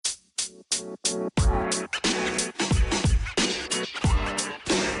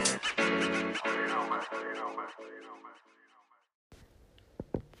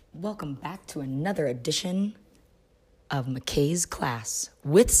Welcome back to another edition of McKay's Class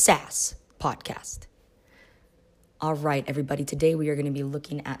with Sass podcast. All right, everybody, today we are going to be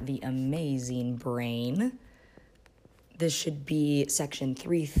looking at the amazing brain. This should be section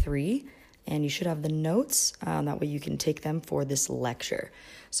 3.3, and you should have the notes. That way you can take them for this lecture.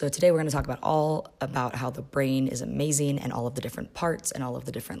 So today we're going to talk about how the brain is amazing and all of the different parts and all of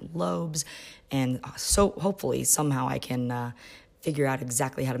the different lobes. And so hopefully somehow I can figure out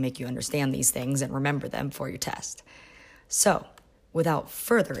exactly how to make you understand these things and remember them for your test. So, without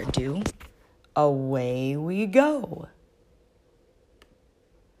further ado, away we go.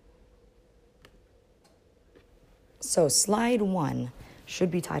 So, slide 1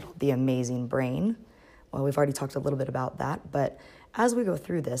 should be titled The Amazing Brain. Well, we've already talked a little bit about that, but as we go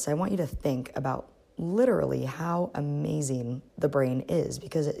through this, I want you to think about literally how amazing the brain is,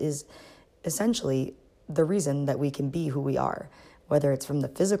 because it is essentially the reason that we can be who we are, whether it's from the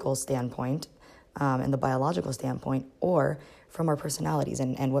physical standpoint and the biological standpoint, or from our personalities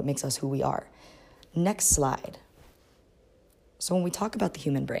and what makes us who we are. Next slide. So when we talk about the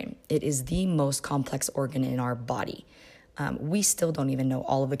human brain, it is the most complex organ in our body. We still don't even know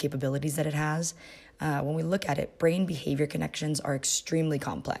all of the capabilities that it has. When we look at it, brain behavior connections are extremely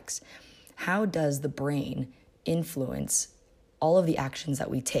complex. How does the brain influence all of the actions that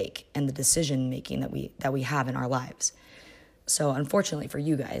we take and the decision making that we have in our lives? So unfortunately for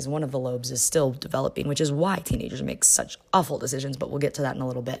you guys, one of the lobes is still developing, which is why teenagers make such awful decisions, but we'll get to that in a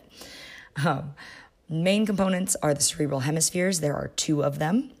little bit. Main components are the cerebral hemispheres. There are 2 of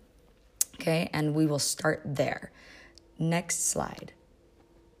them, okay? And we will start there. Next slide.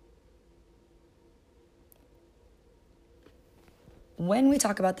 When we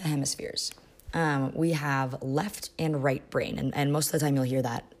talk about the hemispheres, we have left and right brain, and most of the time you'll hear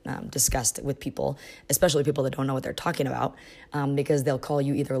that discussed with people, especially people that don't know what they're talking about, because they'll call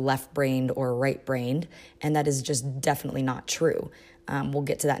you either left-brained or right-brained, and that is just definitely not true. We'll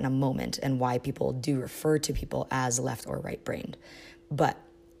get to that in a moment and why people do refer to people as left or right-brained. But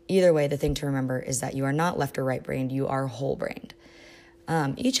either way, the thing to remember is that you are not left or right-brained, you are whole-brained.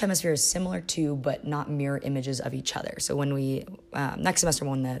 Each hemisphere is similar to, but not mirror images of each other. So when we, next semester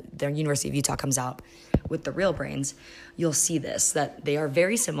when the University of Utah comes out with the real brains, you'll see this, that they are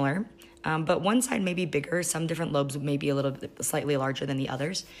very similar, but one side may be bigger. Some different lobes may be a little bit slightly larger than the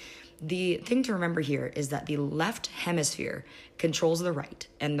others. The thing to remember here is that the left hemisphere controls the right,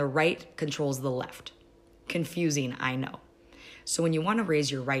 and the right controls the left. Confusing, I know. So when you want to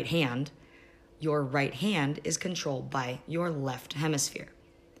raise your right hand is controlled by your left hemisphere.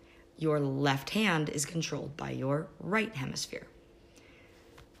 Your left hand is controlled by your right hemisphere.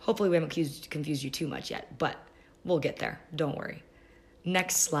 Hopefully we haven't confused you too much yet, but we'll get there. Don't worry.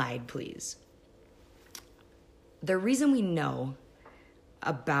 Next slide, please. The reason we know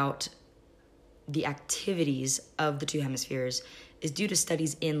about the activities of the 2 hemispheres is due to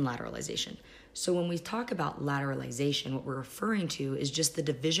studies in lateralization. So when we talk about lateralization, what we're referring to is just the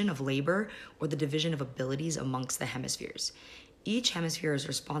division of labor or the division of abilities amongst the hemispheres. Each hemisphere is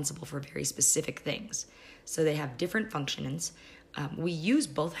responsible for very specific things. So they have different functions. We use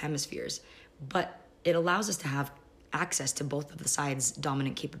both hemispheres, but it allows us to have access to both of the sides'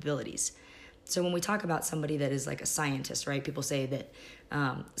 dominant capabilities. So when we talk about somebody that is like a scientist, right? People say that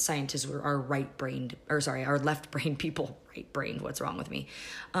scientists are are left-brained people. Right-brained, what's wrong with me?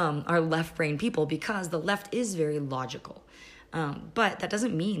 Are left-brained people because the left is very logical. But that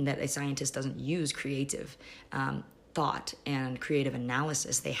doesn't mean that a scientist doesn't use creative thought and creative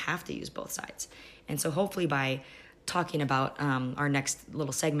analysis. They have to use both sides. And so hopefully by talking about our next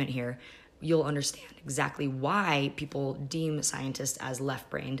little segment here, you'll understand exactly why people deem scientists as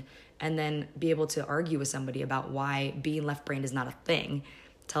left-brained, and then be able to argue with somebody about why being left-brained is not a thing.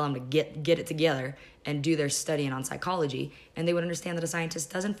 Tell them to get it together and do their studying on psychology, and they would understand that a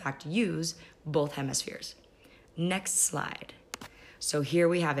scientist does in fact use both hemispheres. Next slide. So here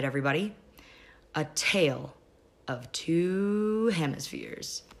we have it, everybody. A tale of 2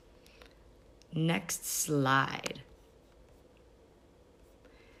 hemispheres. Next slide.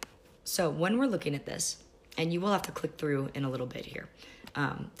 So when we're looking at this, and you will have to click through in a little bit here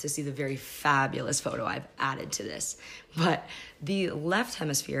to see the very fabulous photo I've added to this. But the left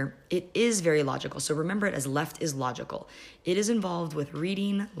hemisphere, it is very logical. So remember it as left is logical. It is involved with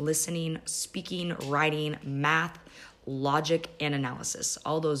reading, listening, speaking, writing, math, logic, and analysis.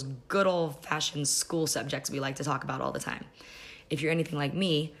 All those good old-fashioned school subjects we like to talk about all the time. If you're anything like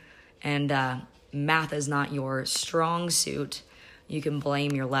me and math is not your strong suit, you can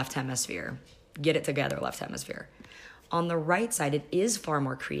blame your left hemisphere. Get it together, left hemisphere. On the right side, it is far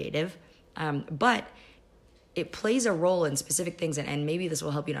more creative, but it plays a role in specific things, and maybe this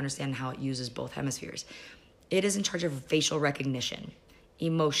will help you to understand how it uses both hemispheres. It is in charge of facial recognition,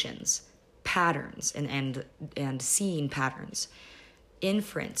 emotions, patterns, and seeing patterns.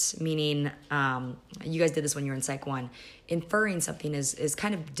 Inference, meaning you guys did this when you were in Psych 1. Inferring something is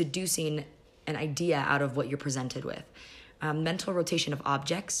kind of deducing an idea out of what you're presented with. Mental rotation of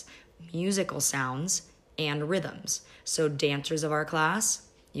objects, musical sounds, and rhythms. So dancers of our class,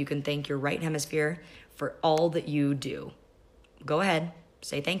 you can thank your right hemisphere for all that you do. Go ahead,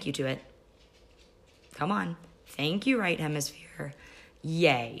 say thank you to it. Come on, thank you, right hemisphere.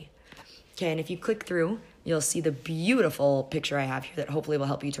 Yay. Okay, and if you click through, you'll see the beautiful picture I have here that hopefully will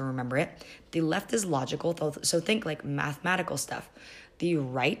help you to remember it. The left is logical, so think like mathematical stuff. The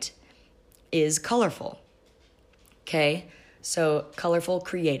right is colorful. Okay, so colorful,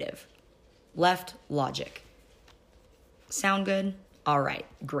 creative. Left, logic. Sound good? All right,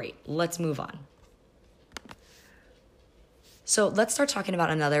 great. Let's move on. So let's start talking about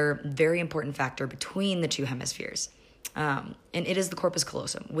another very important factor between the two hemispheres. And it is the corpus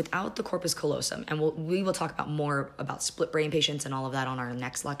callosum. Without the corpus callosum, and we will talk about more about split brain patients and all of that on our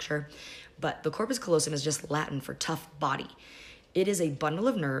next lecture, but the corpus callosum is just Latin for tough body. It is a bundle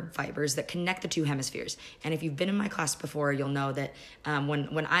of nerve fibers that connect the two hemispheres. And if you've been in my class before, you'll know that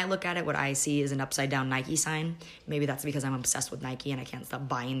when I look at it, what I see is an upside down Nike sign. Maybe that's because I'm obsessed with Nike and I can't stop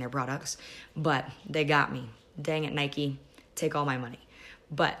buying their products, but they got me. Dang it, Nike, take all my money.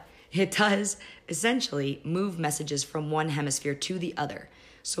 But it does essentially move messages from one hemisphere to the other.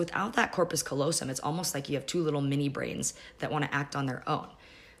 So without that corpus callosum, it's almost like you have two little mini brains that want to act on their own.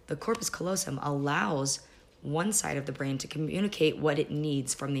 The corpus callosum allows one side of the brain to communicate what it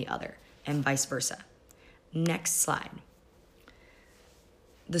needs from the other, and vice versa. Next slide.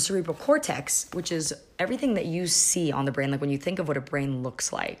 The cerebral cortex, which is everything that you see on the brain, like when you think of what a brain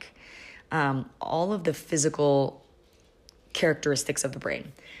looks like, all of the physical characteristics of the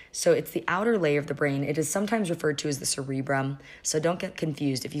brain. So it's the outer layer of the brain. It is sometimes referred to as the cerebrum. So don't get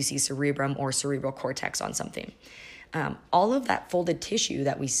confused if you see cerebrum or cerebral cortex on something. All of that folded tissue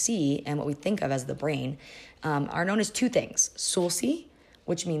that we see and what we think of as the brain are known as two things. Sulci,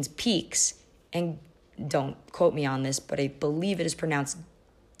 which means peaks, and don't quote me on this, but I believe it is pronounced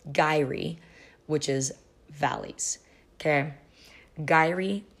gyri, which is valleys. Okay?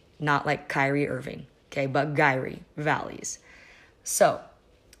 Gyri, not like Kyrie Irving, okay, but gyri, valleys. So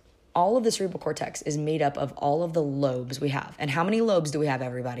all of the cerebral cortex is made up of all of the lobes we have. And how many lobes do we have,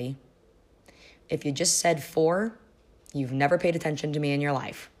 everybody? If you just said 4, you've never paid attention to me in your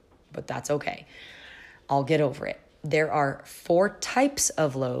life, but that's okay. I'll get over it. There are 4 types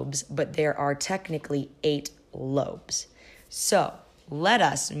of lobes, but there are technically 8 lobes. So let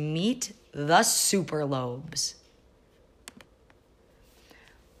us meet the super lobes.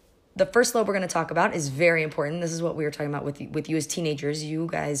 The first lobe we're going to talk about is very important. This is what we were talking about with you as teenagers. You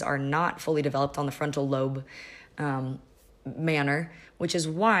guys are not fully developed on the frontal lobe manner, which is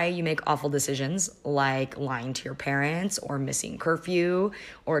why you make awful decisions like lying to your parents or missing curfew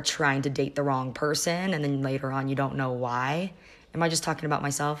or trying to date the wrong person, and then later on you don't know why. Am I just talking about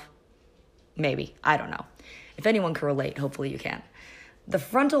myself? Maybe. I don't know. If anyone can relate, hopefully you can. The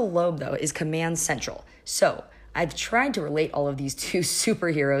frontal lobe, though, is command central. So I've tried to relate all of these two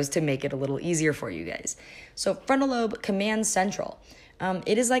superheroes to make it a little easier for you guys. So frontal lobe, command central.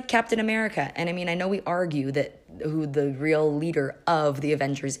 It is like Captain America. And I mean, I know we argue that who the real leader of the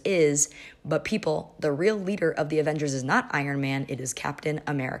Avengers is, but people, the real leader of the Avengers is not Iron Man, it is Captain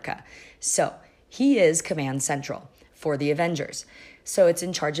America. So he is command central for the Avengers. So it's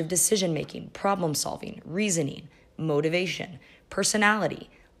in charge of decision-making, problem-solving, reasoning, motivation,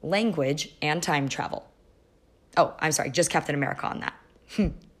 personality, language, and time travel. Oh, I'm sorry, just Captain America on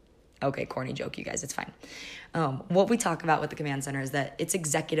that. Okay, corny joke, you guys, it's fine. What we talk about with the command center is that it's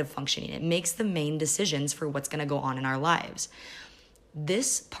executive functioning. It makes the main decisions for what's going to go on in our lives.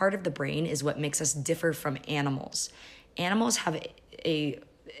 This part of the brain is what makes us differ from animals. Animals have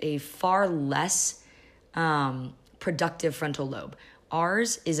a far less productive frontal lobe.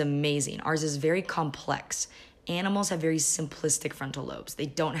 Ours is amazing. Ours is very complex. Animals have very simplistic frontal lobes. They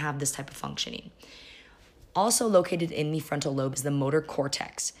don't have this type of functioning. Also located in the frontal lobe is the motor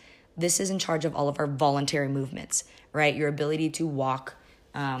cortex. This is in charge of all of our voluntary movements, right? Your ability to walk,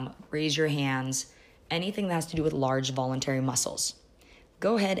 raise your hands, anything that has to do with large voluntary muscles.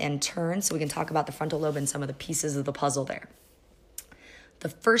 Go ahead and turn so we can talk about the frontal lobe and some of the pieces of the puzzle there. The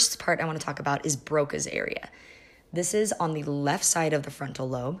first part I want to talk about is Broca's area. This is on the left side of the frontal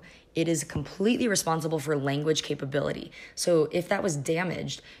lobe. it is completely responsible for language capability. So if that was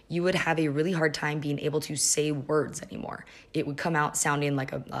damaged, you would have a really hard time being able to say words anymore. It would come out sounding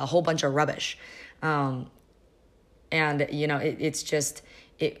like a whole bunch of rubbish. And, it's just,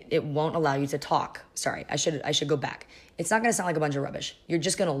 it won't allow you to talk. Sorry, I should go back. It's not going to sound like a bunch of rubbish. You're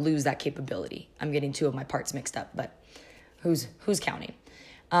just going to lose that capability. I'm getting two of my parts mixed up, but who's counting?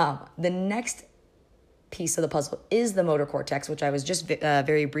 The next piece of the puzzle is the motor cortex, which I was just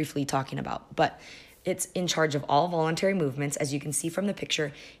very briefly talking about, but it's in charge of all voluntary movements. As you can see from the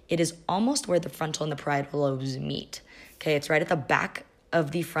picture, it is almost where the frontal and the parietal lobes meet. Okay, it's right at the back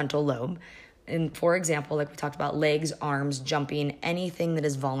of the frontal lobe. And for example, like we talked about, legs, arms, jumping, anything that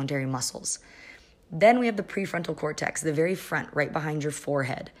is voluntary muscles. Then we have the prefrontal cortex, the very front, right behind your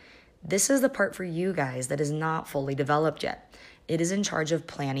forehead. This is the part for you guys that is not fully developed yet. It is in charge of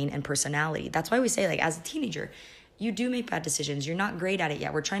planning and personality. That's why we say, like, as a teenager, you do make bad decisions. You're not great at it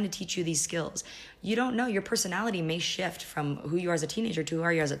yet. We're trying to teach you these skills. You don't know. Your personality may shift from who you are as a teenager to who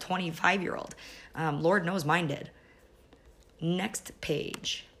are you as a 25-year-old. Lord knows mine did. Next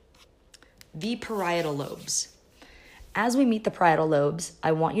page. The parietal lobes. As we meet the parietal lobes,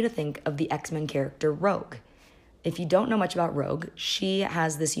 I want you to think of the X-Men character Rogue. If you don't know much about Rogue, she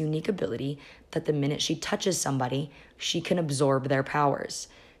has this unique ability that the minute she touches somebody, she can absorb their powers.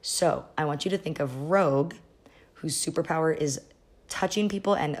 So I want you to think of Rogue, whose superpower is touching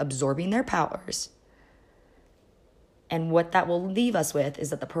people and absorbing their powers. And what that will leave us with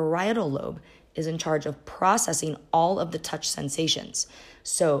is that the parietal lobe is in charge of processing all of the touch sensations.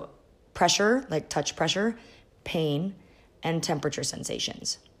 So pressure, like touch pressure, pain, and temperature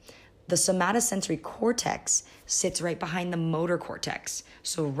sensations. The somatosensory cortex sits right behind the motor cortex,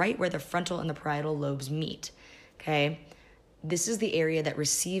 so right where the frontal and the parietal lobes meet, okay? This is the area that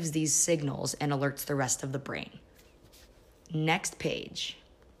receives these signals and alerts the rest of the brain. Next page.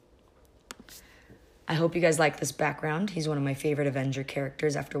 I hope you guys like this background. He's one of my favorite Avenger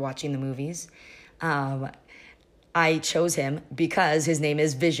characters after watching the movies. I chose him because his name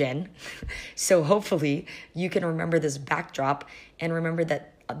is Vision. So hopefully you can remember this backdrop and remember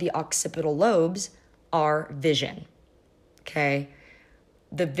that the occipital lobes are vision, okay?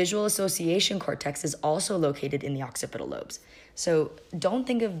 The visual association cortex is also located in the occipital lobes. So don't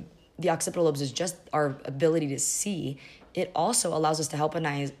think of the occipital lobes as just our ability to see. It also allows us to help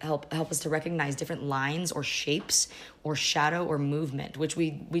us to recognize different lines or shapes or shadow or movement, which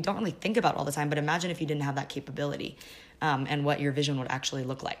we don't really think about all the time. But imagine if you didn't have that capability and what your vision would actually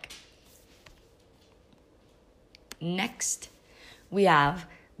look like. Next, we have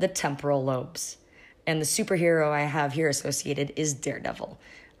the temporal lobes. And the superhero I have here associated is Daredevil.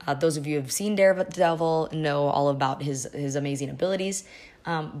 Those of you who have seen Daredevil know all about his amazing abilities.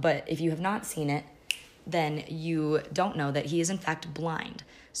 But if you have not seen it, then you don't know that he is in fact blind.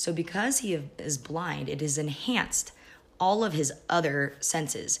 So because he is blind, it has enhanced all of his other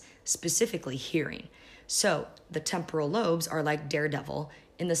senses, specifically hearing. So the temporal lobes are like Daredevil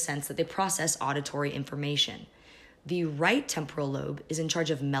in the sense that they process auditory information. The right temporal lobe is in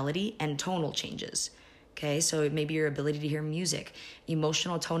charge of melody and tonal changes. Okay, so it may be your ability to hear music,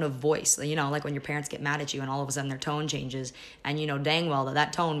 emotional tone of voice, like when your parents get mad at you and all of a sudden their tone changes and you know dang well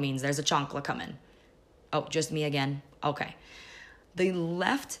that tone means there's a chancla coming. Oh, just me again? Okay. The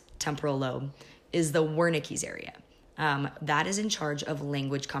left temporal lobe is the Wernicke's area. That is in charge of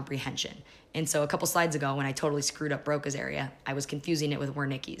language comprehension. And so a couple slides ago when I totally screwed up Broca's area, I was confusing it with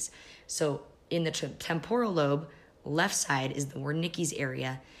Wernicke's. So in the temporal lobe, left side is the Wernicke's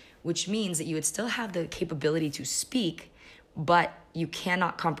area, which means that you would still have the capability to speak, but you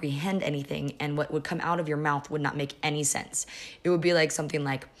cannot comprehend anything, and what would come out of your mouth would not make any sense. It would be like something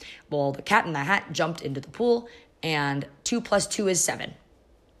like, well, the cat in the hat jumped into the pool, and 2 + 2 is 7.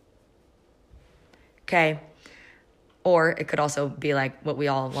 Okay? Or it could also be like what we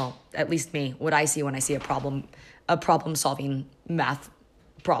all, well, at least me, what I see when I see a problem-solving math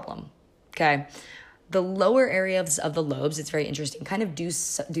problem. Okay? The lower areas of the lobes, it's very interesting, kind of do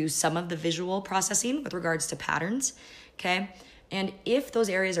some of the visual processing with regards to patterns, okay? And if those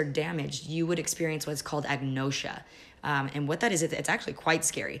areas are damaged, you would experience what's called agnosia. And what that is, it's actually quite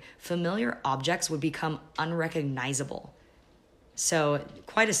scary. Familiar objects would become unrecognizable. So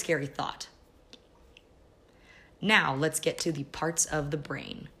quite a scary thought. Now, let's get to the parts of the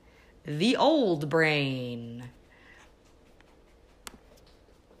brain. The old brain.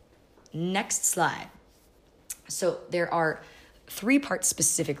 Next slide. So there are 3 parts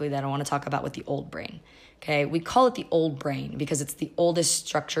specifically that I want to talk about with the old brain. Okay, we call it the old brain because it's the oldest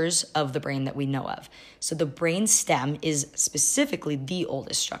structures of the brain that we know of. So the brain stem is specifically the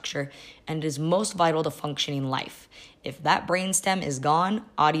oldest structure and it is most vital to functioning life. If that brainstem is gone,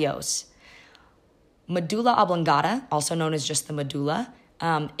 adios. Medulla oblongata, also known as just the medulla,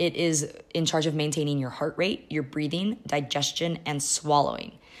 it is in charge of maintaining your heart rate, your breathing, digestion, and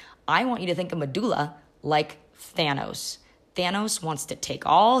swallowing. I want you to think of medulla like Thanos. Thanos wants to take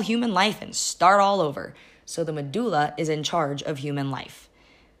all human life and start all over. So the medulla is in charge of human life.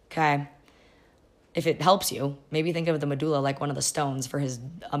 Okay? If it helps you, maybe think of the medulla like one of the stones for his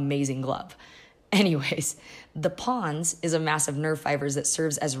amazing glove. Anyways, the pons is a mass of nerve fibers that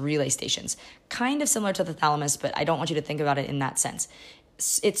serves as relay stations, kind of similar to the thalamus, but I don't want you to think about it in that sense.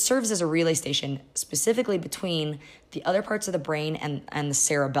 It serves as a relay station specifically between the other parts of the brain and the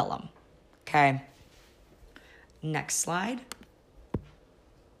cerebellum. Okay. Next slide.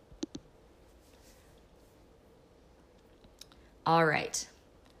 All right.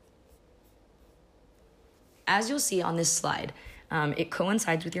 As you'll see on this slide, it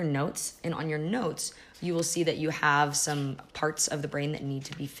coincides with your notes, and on your notes, you will see that you have some parts of the brain that need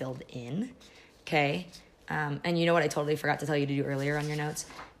to be filled in, okay? And you know what I totally forgot to tell you to do earlier on your notes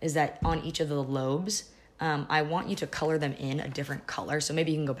is that on each of the lobes, I want you to color them in a different color, so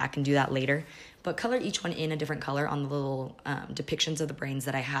maybe you can go back and do that later, but color each one in a different color on the little depictions of the brains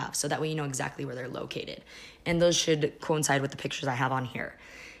that I have, so that way you know exactly where they're located, and those should coincide with the pictures I have on here.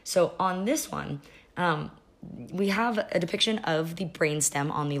 So on this one, we have a depiction of the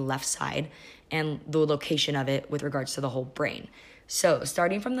brainstem on the left side and the location of it with regards to the whole brain. So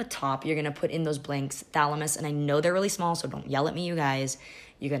starting from the top, you're going to put in those blanks, thalamus, and I know they're really small, so don't yell at me, you guys.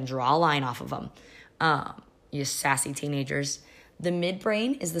 You can draw a line off of them. You sassy teenagers. The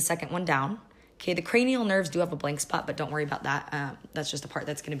midbrain is the second one down. Okay, the cranial nerves do have a blank spot, but don't worry about that. That's just a part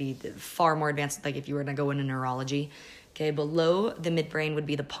that's going to be far more advanced, like if you were to go into neurology. Okay, below the midbrain would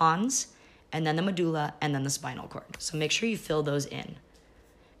be the pons, and then the medulla, and then the spinal cord. So make sure you fill those in.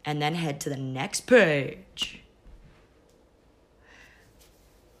 And then head to the next page.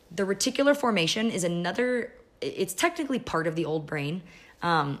 The reticular formation is it's technically part of the old brain,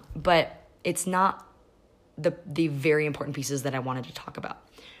 but it's not the very important pieces that I wanted to talk about.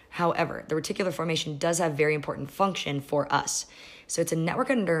 However, the reticular formation does have very important function for us. So it's a network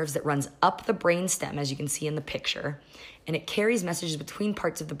of nerves that runs up the brainstem, as you can see in the picture, and it carries messages between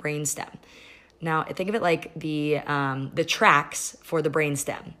parts of the brainstem. Now, think of it like the tracks for the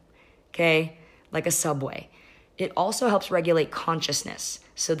brainstem, okay? Like a subway. It also helps regulate consciousness.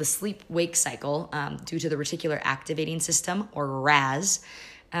 So the sleep-wake cycle, due to the reticular activating system, or RAS,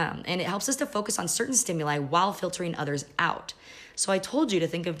 and it helps us to focus on certain stimuli while filtering others out. So I told you to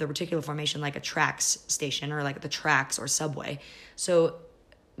think of the reticular formation like a tracks station, or like the tracks or subway. So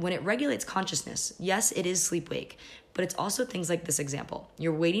when it regulates consciousness, yes, it is sleep-wake, but it's also things like this example.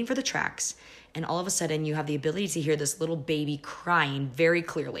 You're waiting for the tracks, and all of a sudden you have the ability to hear this little baby crying very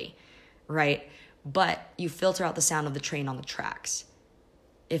clearly, right? But you filter out the sound of the train on the tracks,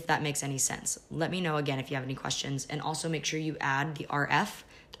 if that makes any sense. Let me know again if you have any questions, and also make sure you add the RF,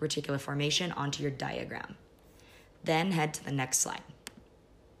 the reticular formation, onto your diagram. Then head to the next slide.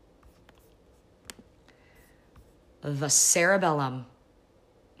 The cerebellum,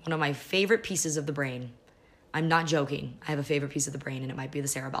 one of my favorite pieces of the brain. I'm not joking. I have a favorite piece of the brain, and it might be the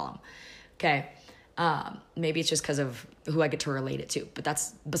cerebellum. Okay. Maybe it's just because of who I get to relate it to, but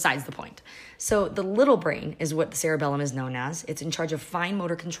that's besides the point. So the little brain is what the cerebellum is known as. It's in charge of fine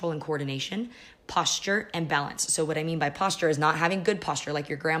motor control and coordination, posture, and balance. So what I mean by posture is not having good posture like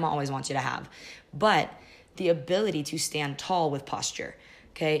your grandma always wants you to have, but the ability to stand tall with posture.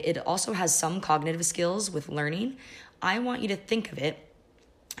 Okay. It also has some cognitive skills with learning. I want you to think of it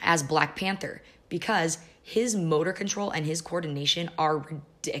as Black Panther, because his motor control and his coordination are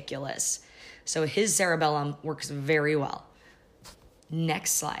ridiculous. So his cerebellum works very well.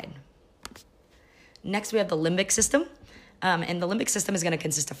 Next slide. Next, we have the limbic system. And the limbic system is going to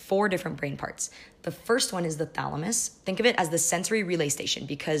consist of 4 different brain parts. The first one is the thalamus. Think of it as the sensory relay station,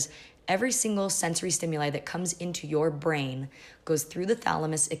 because every single sensory stimuli that comes into your brain goes through the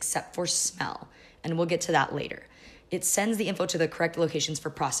thalamus except for smell. And we'll get to that later. It sends the info to the correct locations for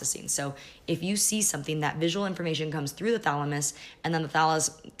processing. So if you see something, that visual information comes through the thalamus, and then the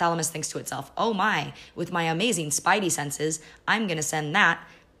thalamus thinks to itself, oh my, with my amazing spidey senses, I'm going to send that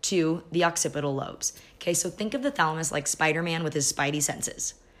to the occipital lobes. Okay, so think of the thalamus like Spider-Man with his spidey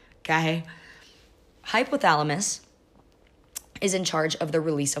senses. Okay? Hypothalamus is in charge of the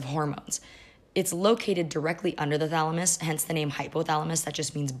release of hormones. It's located directly under the thalamus, hence the name hypothalamus. That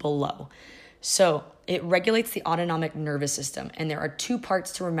just means below. So it regulates the autonomic nervous system, and there are 2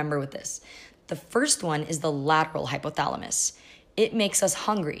 parts to remember with this. The first one is the lateral hypothalamus. It makes us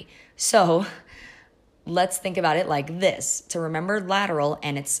hungry. So let's think about it like this. To remember lateral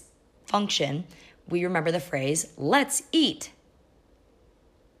and its function, we remember the phrase, let's eat.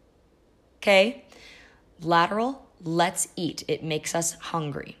 Okay? Lateral, let's eat. It makes us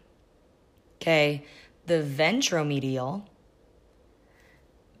hungry. Okay? The ventromedial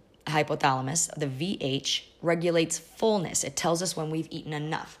hypothalamus, the VH, regulates fullness. It tells us when we've eaten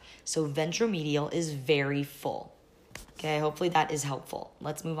enough. So ventromedial is very full. Okay, hopefully that is helpful.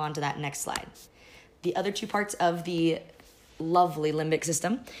 Let's move on to that next slide. The other two parts of the lovely limbic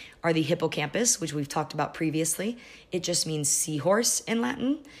system are the hippocampus, which we've talked about previously. It just means seahorse in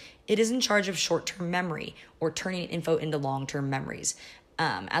Latin. It is in charge of short-term memory or turning info into long-term memories.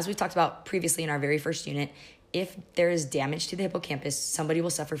 As we've talked about previously in our very first unit, if there is damage to the hippocampus, somebody will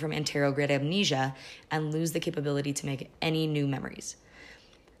suffer from anterograde amnesia and lose the capability to make any new memories.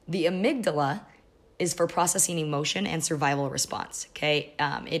 The amygdala is for processing emotion and survival response, okay?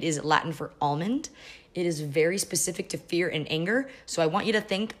 It is Latin for almond. It is very specific to fear and anger, so I want you to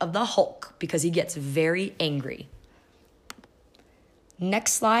think of the Hulk because he gets very angry.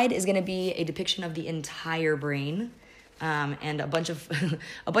 Next slide is gonna be a depiction of the entire brain. And a bunch of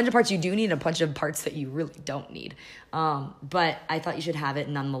parts you do need, a bunch of parts that you really don't need. But I thought you should have it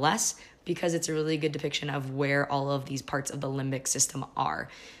nonetheless because it's a really good depiction of where all of these parts of the limbic system are.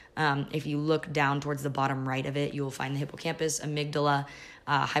 If you look down towards the bottom right of it, you will find the hippocampus, amygdala,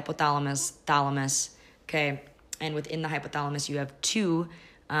 hypothalamus, thalamus. Okay, and within the hypothalamus, you have two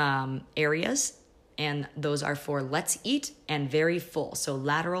areas, and those are for let's eat and very full. So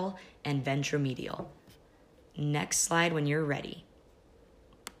lateral and ventromedial. Next slide when you're ready.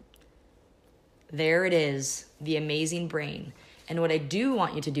 There it is, the amazing brain. And what I do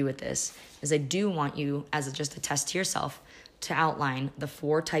want you to do with this is I do want you, as just a test to yourself, to outline the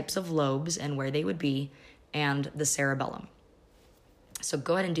 4 types of lobes and where they would be and the cerebellum. So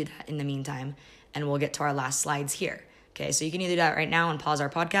go ahead and do that in the meantime, and we'll get to our last slides here. Okay, so you can either do that right now and pause our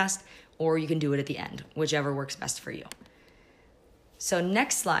podcast, or you can do it at the end, whichever works best for you. So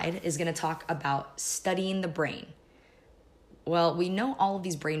next slide is going to talk about studying the brain. Well, we know all of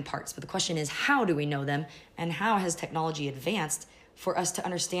these brain parts, but the question is, how do we know them, and how has technology advanced for us to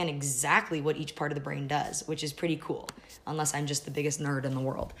understand exactly what each part of the brain does, which is pretty cool, unless I'm just the biggest nerd in the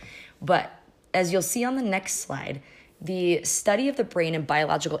world. But as you'll see on the next slide, the study of the brain and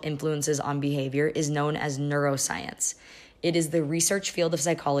biological influences on behavior is known as neuroscience. It is the research field of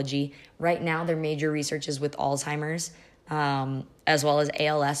psychology. Right now, their major research is with Alzheimer's, as well as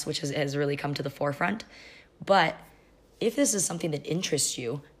ALS, which has really come to the forefront. But if this is something that interests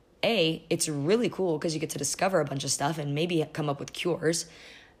you, A, it's really cool because you get to discover a bunch of stuff and maybe come up with cures.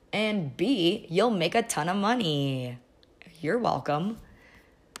 And B, you'll make a ton of money. You're welcome.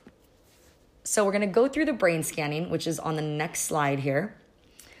 So we're going to go through the brain scanning, which is on the next slide here.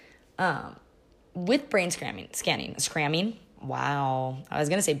 With brain scamming. Wow. I was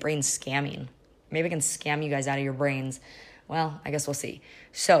going to say brain scamming. Maybe I can scam you guys out of your brains. Well, I guess we'll see.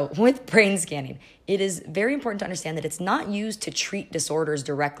 So with brain scanning, it is very important to understand that it's not used to treat disorders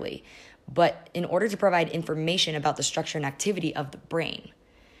directly, but in order to provide information about the structure and activity of the brain.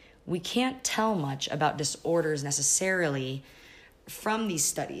 We can't tell much about disorders necessarily from these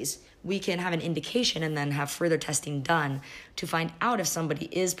studies. We can have an indication and then have further testing done to find out if somebody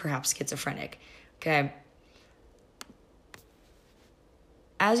is perhaps schizophrenic. Okay.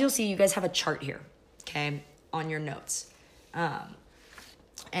 As you'll see, you guys have a chart here, okay, on your notes.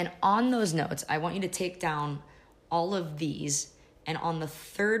 And on those notes, I want you to take down all of these, and on the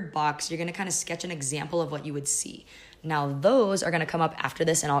third box, you're going to kind of sketch an example of what you would see. Now, those are going to come up after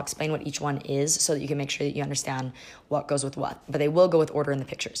this, and I'll explain what each one is so that you can make sure that you understand what goes with what. But they will go with order in the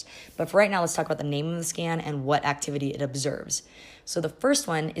pictures. But for right now, let's talk about the name of the scan and what activity it observes. So the first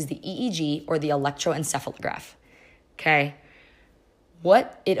one is the EEG, or the electroencephalograph. Okay?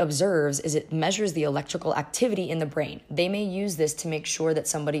 What it observes is it measures the electrical activity in the brain. They may use this to make sure that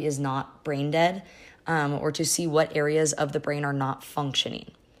somebody is not brain dead, or to see what areas of the brain are not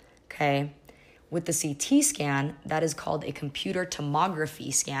functioning. Okay? With the CT scan, that is called a computer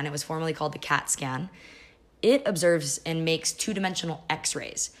tomography scan. It was formerly called the CAT scan. It observes and makes 2-dimensional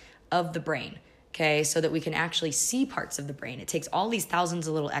x-rays of the brain, okay, so that we can actually see parts of the brain. It takes all these thousands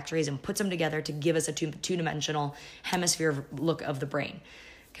of little x-rays and puts them together to give us a two-dimensional hemisphere look of the brain,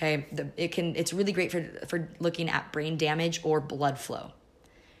 okay? It's really great for looking at brain damage or blood flow.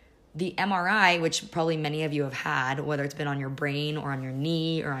 The MRI, which probably many of you have had, whether it's been on your brain or on your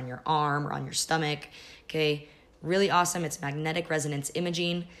knee or on your arm or on your stomach, okay, really awesome. It's magnetic resonance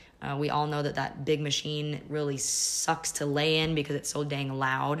imaging. We all know that big machine really sucks to lay in because it's so dang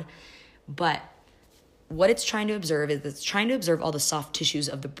loud. But what it's trying to observe is it's trying to observe all the soft tissues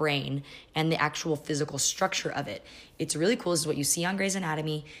of the brain and the actual physical structure of it. It's really cool. This is what you see on Grey's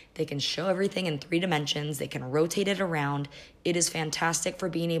Anatomy. They can show everything in 3 dimensions. They can rotate it around. It is fantastic for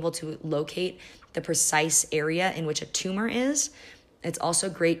being able to locate the precise area in which a tumor is. It's also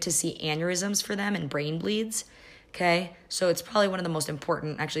great to see aneurysms for them and brain bleeds. Okay, so it's probably one of the most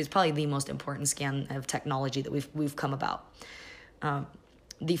important, actually it's probably the most important scan of technology that we've come about.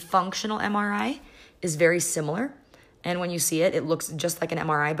 The functional MRI is very similar, and when you see it, it looks just like an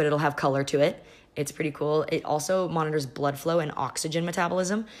MRI, but it'll have color to it. It's pretty cool. It also monitors blood flow and oxygen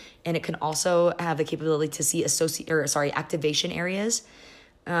metabolism, and it can also have the capability to see activation areas.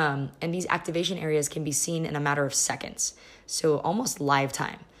 And these activation areas can be seen in a matter of seconds, so almost live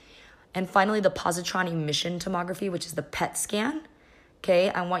time. And finally, the positron emission tomography, which is the PET scan. Okay,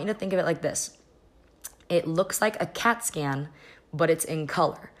 I want you to think of it like this. It looks like a CAT scan, but it's in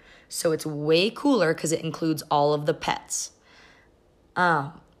color. So it's way cooler because it includes all of the PETs.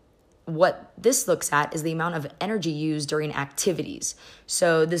 What this looks at is the amount of energy used during activities.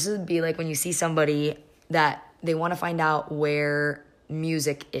 So this would be like when you see somebody that they want to find out where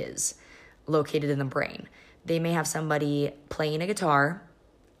music is located in the brain. They may have somebody playing a guitar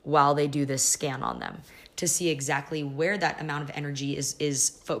while they do this scan on them to see exactly where that amount of energy is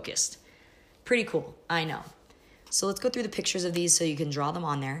focused. Pretty cool, I know. So let's go through the pictures of these so you can draw them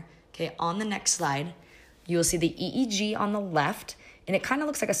on there. Okay, on the next slide, you'll see the EEG on the left, and it kind of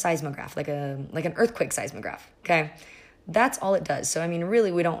looks like a seismograph, like an earthquake seismograph, okay? That's all it does. So, I mean,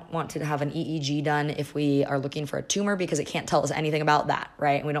 really, we don't want to have an EEG done if we are looking for a tumor because it can't tell us anything about that,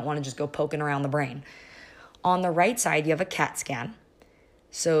 right? And we don't want to just go poking around the brain. On the right side, you have a CAT scan.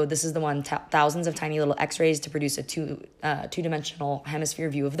 So this is the one, thousands of tiny little x-rays to produce a two-dimensional hemisphere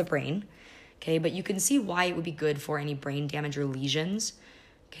view of the brain. Okay, but you can see why it would be good for any brain damage or lesions.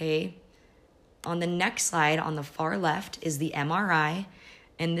 Okay, on the next slide, on the far left, is the MRI.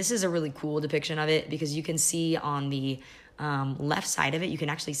 And this is a really cool depiction of it because you can see on the left side of it, you can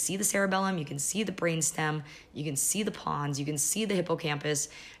actually see the cerebellum, you can see the brainstem, you can see the pons, you can see the hippocampus,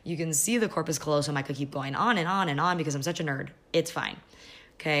 you can see the corpus callosum. I could keep going on and on and on because I'm such a nerd. It's fine.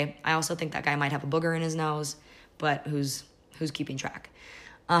 Okay, I also think that guy might have a booger in his nose, but who's keeping track?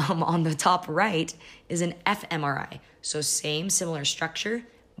 On the top right is an fMRI. So same, similar structure,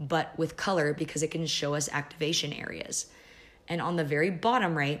 but with color because it can show us activation areas. And on the very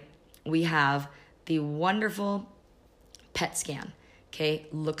bottom right, we have the wonderful PET scan. Okay,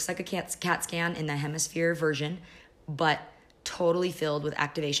 looks like a CAT scan in the hemisphere version, but totally filled with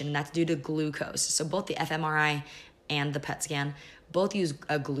activation, and that's due to glucose. So both the fMRI and the PET scan both use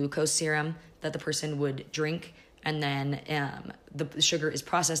a glucose serum that the person would drink, and then the sugar is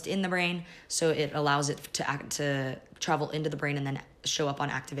processed in the brain, so it allows it to travel into the brain and then show up on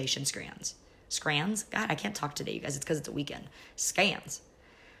activation scans. Scans? God, I can't talk today, you guys. It's because it's a weekend. Scans.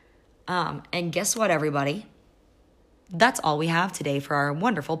 And guess what, everybody? That's all we have today for our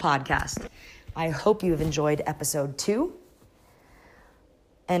wonderful podcast. I hope you have enjoyed episode 2.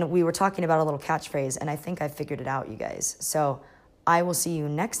 And we were talking about a little catchphrase, and I think I figured it out, you guys. So I will see you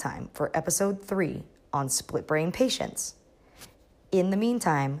next time for episode 3 on split brain patients. In the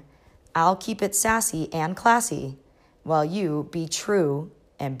meantime, I'll keep it sassy and classy while you be true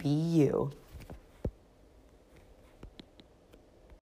and be you.